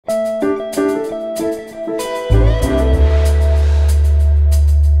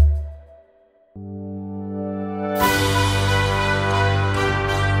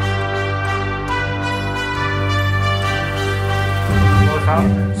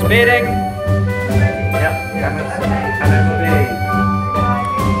Speeding! Yep, cameras, camera moving.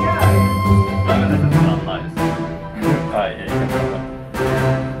 No, this is not nice. Alright, yeah, you can stop that.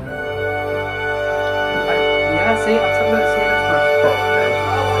 Yeah, see, I've took that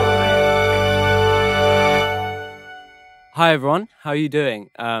Hi everyone, how are you doing?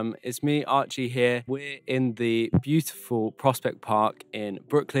 It's me, Archie here. We're in the beautiful Prospect Park in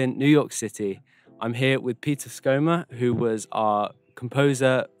Brooklyn, New York City. I'm here with Peter Scoma, who was our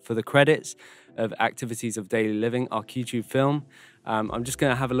composer for the credits of Activities of Daily Living, our YouTube film. I'm just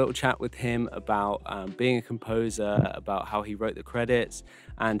going to have a little chat with him about being a composer, about how he wrote the credits,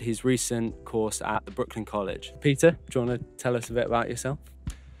 and his recent course at the Brooklyn College. Peter, do you want to tell us a bit about yourself?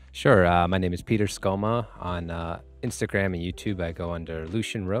 Sure. My name is Peter Scoma. On Instagram and YouTube, I go under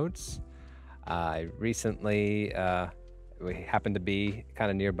Lucian Rhodes. I recently, we happened to be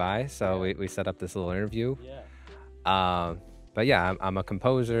kind of nearby, so we set up this little interview. Yeah. But yeah, I'm a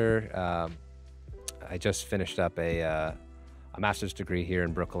composer. I just finished up a master's degree here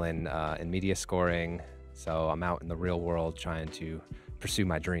in Brooklyn in media scoring. So I'm out in the real world trying to pursue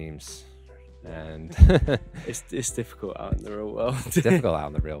my dreams. And it's difficult out in the real world. It's difficult out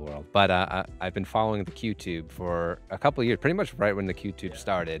in the real world. But I've been following the QTube for a couple of years, pretty much right when the QTube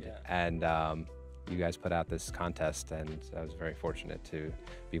started. And you guys put out this contest, and I was very fortunate to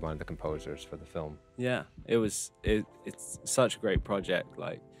be one of the composers for the film. Yeah, it's such a great project.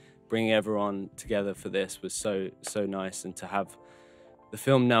 Like, bringing everyone together for this was so nice, and to have the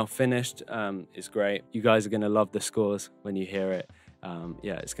film now finished is great. You guys are going to love the scores when you hear it.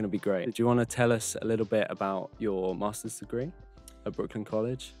 Yeah, it's going to be great. Do you want to tell us a little bit about your master's degree at Brooklyn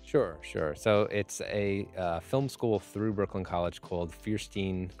College? Sure. So it's a film school through Brooklyn College called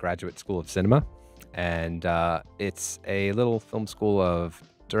Fierstein Graduate School of Cinema. And it's a little film school of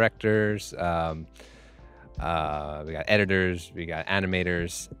directors, we got editors, we got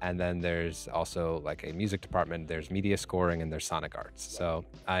animators, and then there's also like a music department, there's media scoring, and there's sonic arts. So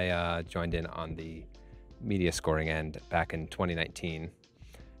I joined in on the media scoring end back in 2019,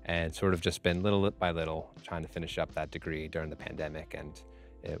 and sort of just been little by little trying to finish up that degree during the pandemic. And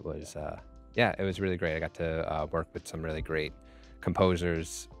it was, yeah, it was really great. I got to work with some really great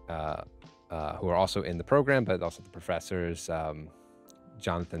composers who are also in the program, but also the professors,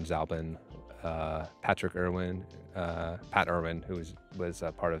 Jonathan Zalbin, Pat Irwin, who was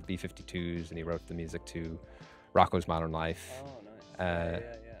part of B-52s, and he wrote the music to Rocco's Modern Life. Oh, nice.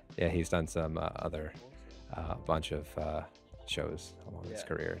 Yeah, he's done some other bunch of shows along his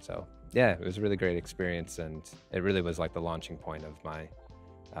career. So yeah, it was a really great experience, and it really was like the launching point of my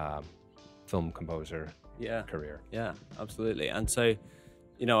film composer career. Yeah, absolutely. And so,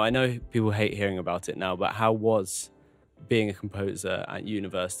 you know, I know people hate hearing about it now, but how was being a composer at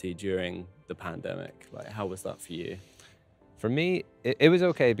university during the pandemic? Like, how was that for you? For me, it was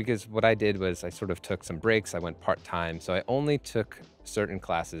okay, because what I did was I sort of took some breaks. I went part-time, so I only took certain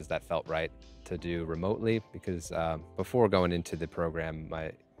classes that felt right to do remotely, because before going into the program,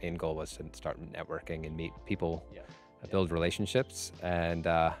 my main goal was to start networking and meet people, build relationships. And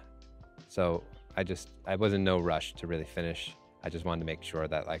so I was in no rush to really finish. I just wanted to make sure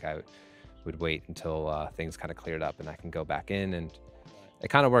that like I would wait until things kind of cleared up and I can go back in. And it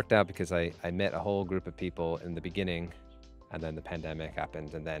kind of worked out, because I met a whole group of people in the beginning, and then the pandemic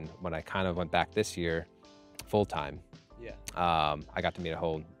happened. And then when I kind of went back this year full-time, I got to meet a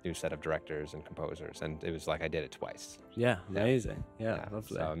whole new set of directors and composers, and it was like I did it twice. Yeah, amazing. Yeah,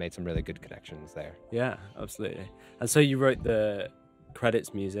 lovely. So I made some really good connections there. Yeah, absolutely. And so you wrote the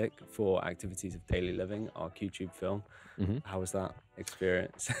credits music for Activities of Daily Living, our YouTube film. Mm-hmm. How was that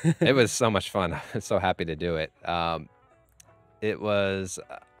experience? It was so much fun. I was so happy to do it. It was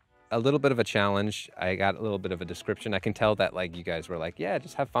a little bit of a challenge. I got a little bit of a description. I can tell that like you guys were like, yeah,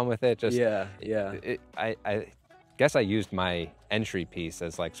 just have fun with it. Just I guess I used my entry piece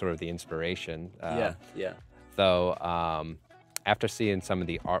as like sort of the inspiration. Though after seeing some of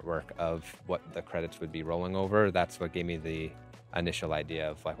the artwork of what the credits would be rolling over, that's what gave me the initial idea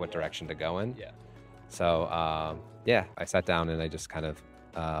of like what direction to go in. So yeah, I sat down and I just kind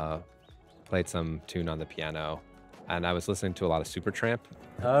of played some tune on the piano, and I was listening to a lot of Supertramp.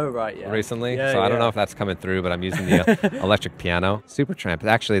 Oh, right, recently. So I don't know if that's coming through, but I'm using the electric piano. Supertramp.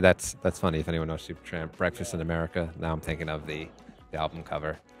 Actually, that's funny if anyone knows Supertramp. Breakfast in America. Now I'm thinking of the album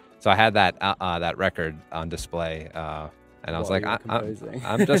cover. So I had that record on display, and I was like,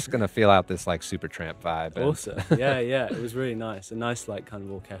 I'm just gonna feel out this like Supertramp vibe. Awesome. Yeah, it was really nice. A nice like kind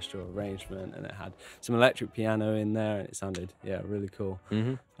of orchestral arrangement, and it had some electric piano in there, and it sounded really cool.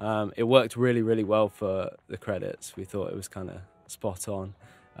 Mm-hmm. It worked really well for the credits. We thought it was kind of spot on.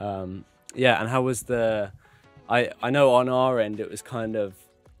 And how was I know on our end it was kind of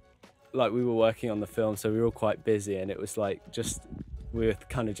like we were working on the film, so we were all quite busy, and it was like we were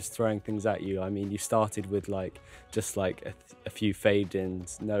kind of just throwing things at you. I mean, you started with like just like a few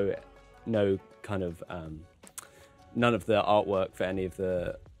fade-ins, no kind of none of the artwork for any of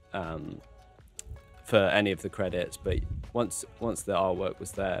the credits, but once the artwork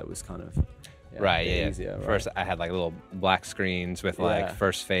was there, it was kind of easier. Right? First, I had like little black screens with like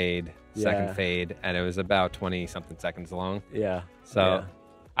first fade, second fade, and it was about 20-something seconds long. Yeah. So,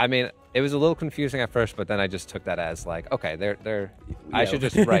 I mean, it was a little confusing at first, but then I just took that as like, okay, I should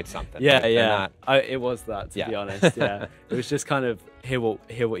just write something. It was that, to be honest. Yeah, it was just kind of hear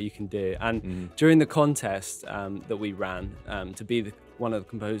what you can do. And during the contest that we ran to be one of the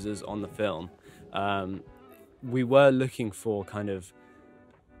composers on the film, we were looking for kind of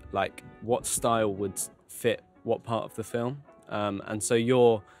like what style would fit what part of the film, and so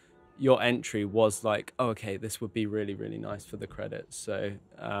your entry was like, oh, okay, this would be really, really nice for the credits. So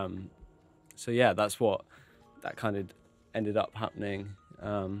yeah, that's what that kind of ended up happening.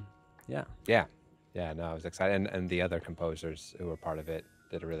 No, I was excited, and the other composers who were part of it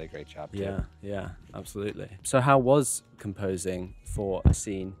did a really great job too. Yeah, absolutely. So how was composing for a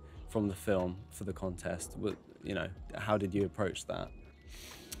scene from the film for the contest? You know, how did you approach that?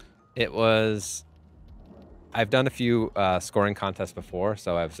 It was, I've done a few scoring contests before,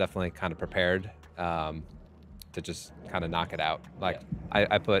 so I was definitely kind of prepared to just kind of knock it out. Like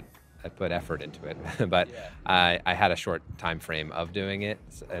I put effort into it, but I had a short time frame of doing it,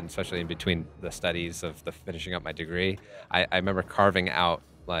 and especially in between the studies of the finishing up my degree, I remember carving out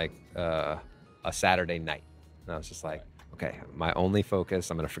like a Saturday night, and I was just like, okay, my only focus,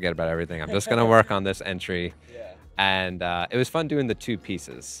 I'm gonna forget about everything. I'm just gonna work on this entry, and it was fun doing the two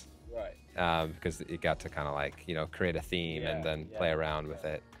pieces. Because you got to kind of like, you know, create a theme and then play around with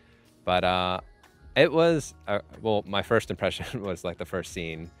it. But it was, well, my first impression was like the first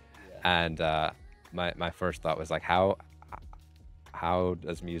scene. And my first thought was like, how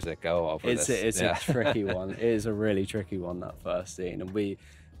does music go over this? It's a tricky one. It is a really tricky one, that first scene. And we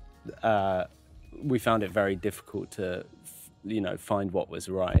found it very difficult to, you know, find what was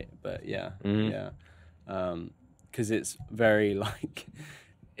right. But because it's very like,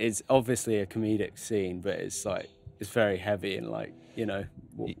 it's obviously a comedic scene, but it's like, it's very heavy and like, you know,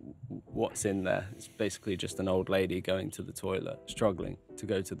 what's in there. It's basically just an old lady going to the toilet, struggling to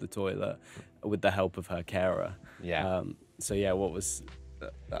go to the toilet with the help of her carer. So yeah, what was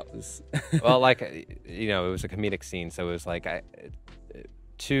that was well, like, you know, it was a comedic scene, so it was like I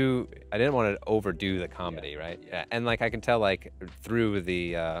didn't want to overdo the comedy, right? And like I can tell, like through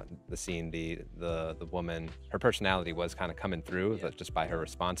the scene, the woman, her personality was kind of coming through just by her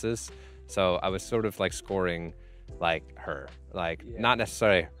responses. So I was sort of like scoring like her, like not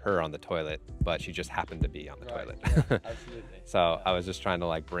necessarily her on the toilet, but she just happened to be on the toilet. Absolutely. So I was just trying to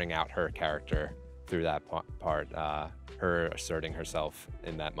like bring out her character through that part, her asserting herself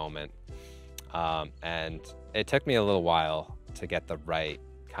in that moment. And it took me a little while to get the right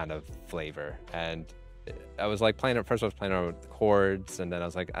kind of flavor, and I was like playing it. First I was playing around with the chords, and then I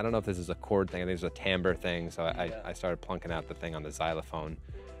was like, I don't know if this is a chord thing, I think it's a timbre thing, so I started plunking out the thing on the xylophone,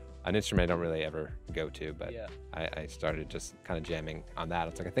 an instrument I don't really ever go to, but I started just kind of jamming on that.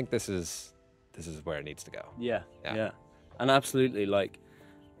 It's like, I think this is where it needs to go. Yeah. And absolutely, like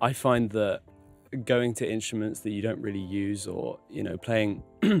I find that going to instruments that you don't really use, or, you know, playing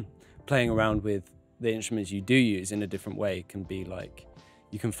around with the instruments you do use in a different way can be like,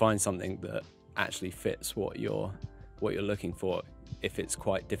 you can find something that actually fits what you're looking for, if it's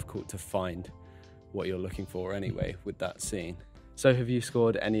quite difficult to find what you're looking for anyway with that scene. So have you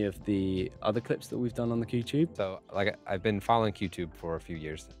scored any of the other clips that we've done on the QTube? So like I've been following QTube for a few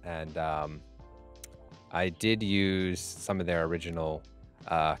years, and I did use some of their original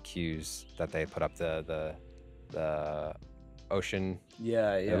cues that they put up, the ocean.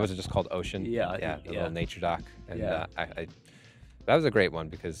 Was it just called Ocean? The little nature doc. And that was a great one,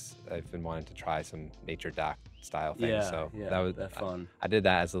 because I've been wanting to try some nature doc style things. They're fun. I did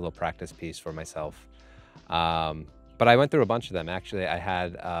that as a little practice piece for myself. But I went through a bunch of them. Actually, I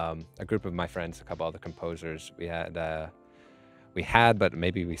had a group of my friends, a couple other composers. We had, but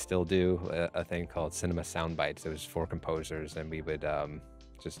maybe we still do, a thing called Cinema Soundbites. It was 4 composers, and we would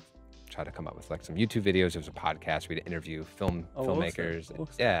just try to come up with like some YouTube videos. It was a podcast. We'd interview filmmakers.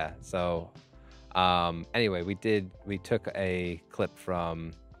 Awesome. Yeah. So anyway, we took a clip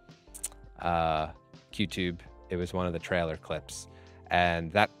from QTube. It was one of the trailer clips.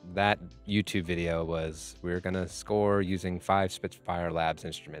 And that YouTube video was, we were gonna score using 5 Spitfire Labs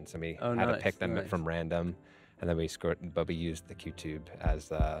instruments, and we had to pick them from random, and then we scored, but we used the QTube as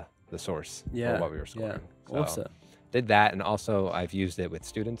the source for what we were scoring. Awesome. did that, and also I've used it with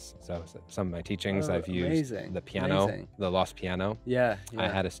students. So some of my teachings, I've used the piano, the lost piano. Yeah, I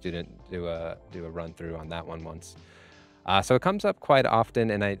had a student do a run through on that one once. So it comes up quite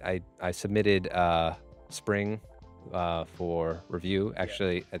often, and I submitted Spring for review.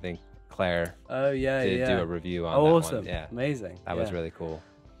 Actually, I think Claire did do a review on that awesome. One. Yeah, amazing. That was really cool.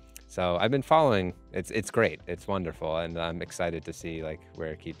 So I've been following. It's great. It's wonderful, and I'm excited to see like where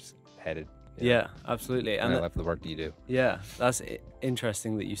it keeps headed. Yeah, absolutely. And I love the work that you do. Yeah, that's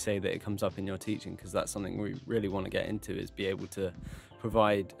interesting that you say that it comes up in your teaching, because that's something we really want to get into, is be able to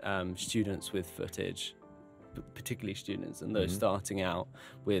provide students with footage, particularly students and those starting out,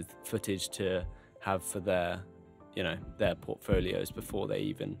 with footage to have for their, their portfolios before they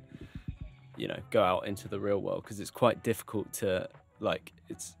even, go out into the real world, because it's quite difficult to,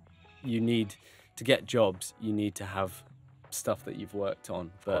 you need to get jobs, you need to have stuff that you've worked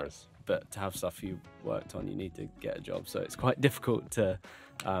on, but to have stuff you worked on, you need to get a job. So it's quite difficult to,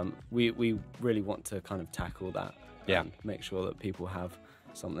 we really want to kind of tackle that and make sure that people have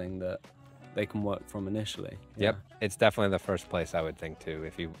something that they can work from initially. Yep, it's definitely the first place I would think to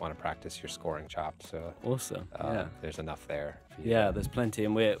if you want to practice your scoring chops. So awesome. There's enough there. There's plenty,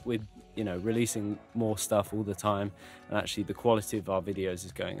 and we're releasing more stuff all the time, and actually the quality of our videos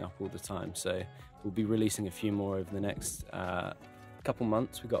is going up all the time. So we'll be releasing a few more over the next couple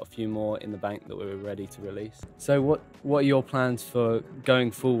months. We've got a few more in the bank that we're ready to release. So what are your plans for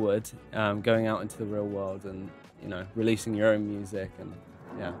going forward, going out into the real world and releasing your own music, and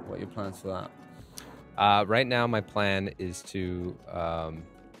what are your plans for that? Right now my plan is to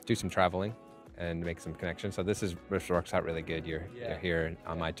do some traveling and make some connections. So this works out really good. You're here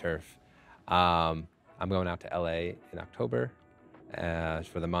on my turf. I'm going out to LA in October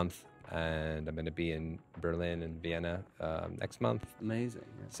for the month, and I'm going to be in Berlin and Vienna next month. Amazing.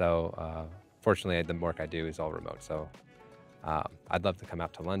 So fortunately, the work I do is all remote. So I'd love to come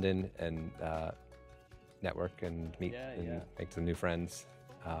out to London and network and meet and make some new friends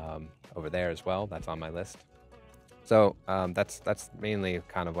over there as well. That's on my list. So that's mainly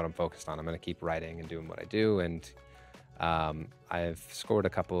kind of what I'm focused on. I'm going to keep writing and doing what I do, and I've scored a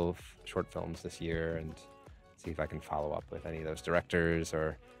couple of short films this year, and see if I can follow up with any of those directors,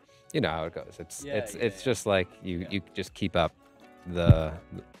 or you know how it goes. It's just like you just keep up the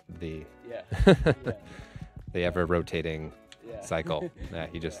the ever rotating cycle.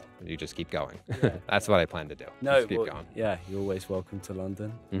 You just keep going. That's what I plan to do. Just keep going. Yeah, you're always welcome to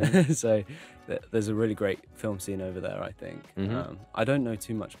London. So there's a really great film scene over there, I think. I don't know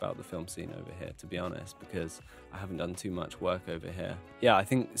too much about the film scene over here, to be honest, because I haven't done too much work over here. Yeah, I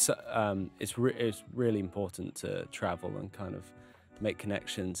think it's really important to travel and kind of make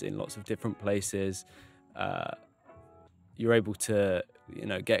connections in lots of different places. You're able to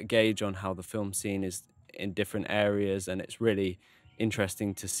get a gauge on how the film scene is in different areas, and it's really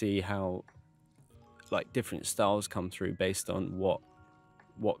interesting to see how different styles come through based on what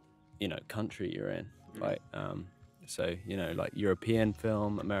country you're in. So European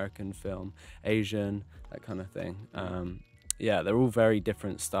film, American film, Asian, that kind of thing. They're all very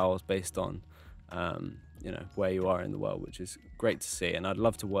different styles based on where you are in the world, which is great to see. And I'd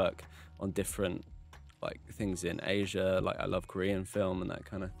love to work on different things in Asia. I love Korean film and that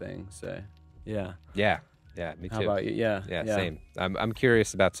kind of thing. So yeah, me too. How about you? Yeah, same. I'm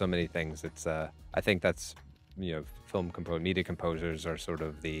curious about so many things. It's I think that's media composers are sort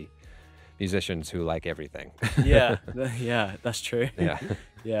of the musicians who like everything. yeah, that's true. Yeah.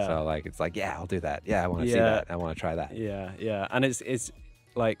 So I'll do that. I want to see that. I want to try that. Yeah, and it's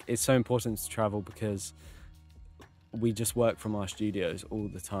so important to travel, because we just work from our studios all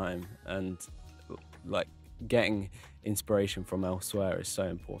the time, and getting inspiration from elsewhere is so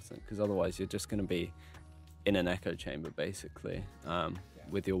important, because otherwise you're just going to be in an echo chamber basically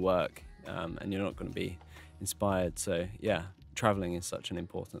with your work, and you're not going to be inspired. So traveling is such an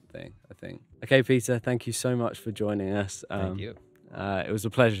important thing, I think. Okay, Peter, thank you so much for joining us. Thank you. It was a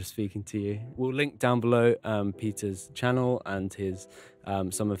pleasure speaking to you. We'll link down below Peter's channel and his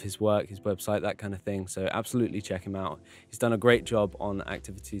some of his work, his website, that kind of thing. So absolutely check him out. He's done a great job on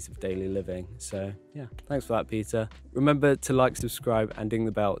activities of daily living. So thanks for that, Peter. Remember to like, subscribe, and ding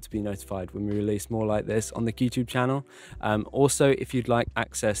the bell to be notified when we release more like this on the YouTube channel. Also, if you'd like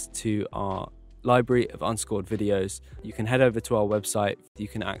access to our library of unscored videos, you can head over to our website. You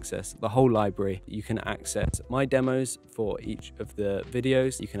can access the whole library. You can access my demos for each of the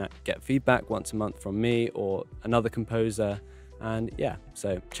videos. You can get feedback once a month from me or another composer. And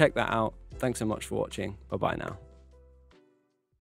so check that out. Thanks so much for watching. Bye bye now.